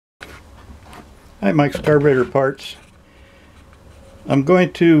Hi, Mike's Carburetor Parts. I'm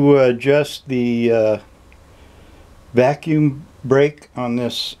going to adjust the vacuum brake on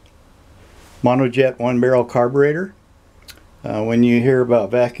this Monojet one-barrel carburetor. When you hear about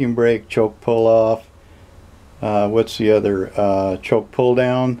vacuum brake, choke pull off, what's the other, choke pull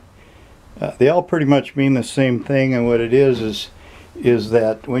down, they all pretty much mean the same thing. And what it is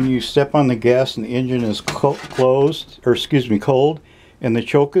that when you step on the gas and the engine is cold, and the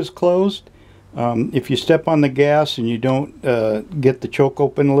choke is closed, if you step on the gas and you don't get the choke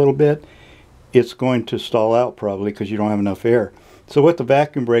open a little bit, it's going to stall out probably because you don't have enough air. So what the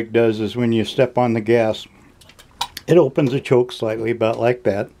vacuum brake does is when you step on the gas, it opens the choke slightly, about like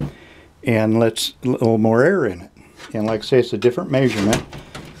that, and lets a little more air in it. And like I say, it's a different measurement.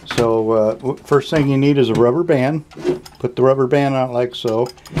 So first thing you need is a rubber band. Put the rubber band on like so,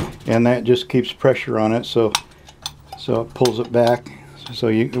 and that just keeps pressure on it, so it pulls it back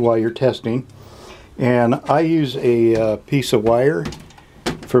while you're testing. And I use a piece of wire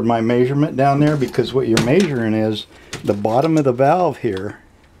for my measurement down there, because what you're measuring is the bottom of the valve here.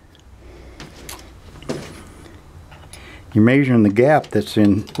 You're measuring the gap that's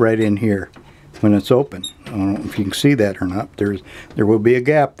right in here when it's open. I don't know if you can see that or not. There will be a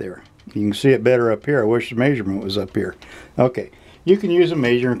gap there. You can see it better up here. I wish the measurement was up here. Okay, you can use a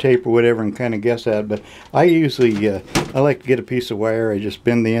measuring tape or whatever and kind of guess at it, but I usually I like to get a piece of wire. I just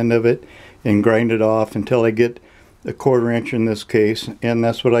bend the end of it and grind it off until I get a 1/4 inch in this case, and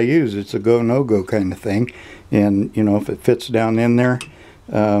that's what I use. It's a go no go kind of thing, and you know, if it fits down in there,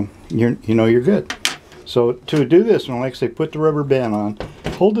 you're good. So to do this one, like I say, put the rubber band on,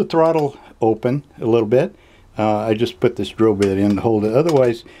 hold the throttle open a little bit. I just put this drill bit in to hold it,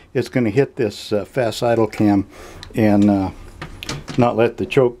 otherwise it's going to hit this fast idle cam and not let the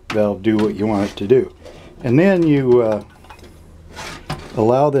choke valve do what you want it to do. And then you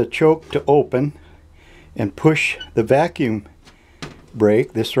allow the choke to open and push the vacuum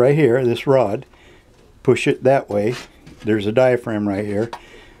brake, this right here, this rod, push it that way. There's a diaphragm right here,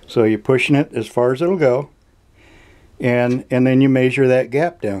 so you're pushing it as far as it'll go, and then you measure that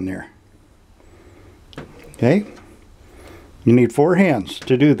gap down there. Okay, you need 4 hands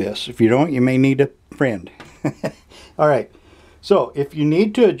to do this. If you don't, you may need a friend. All right, so if you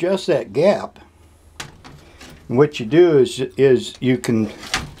need to adjust that gap, what you do is you can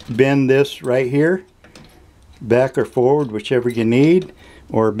bend this right here, back or forward, whichever you need,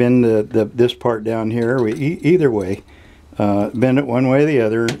 or bend this part down here. Either way, bend it one way or the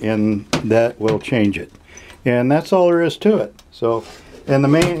other, and that will change it. And that's all there is to it. So, and the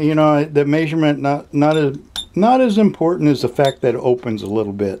main, the measurement not as important as the fact that it opens a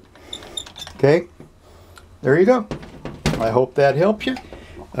little bit. Okay, there you go. I hope that helps you.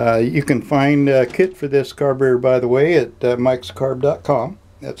 You can find a kit for this carburetor, by the way, at mikescarb.com.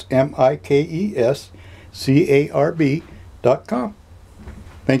 That's MIKESCARB.com.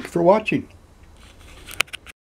 Thank you for watching.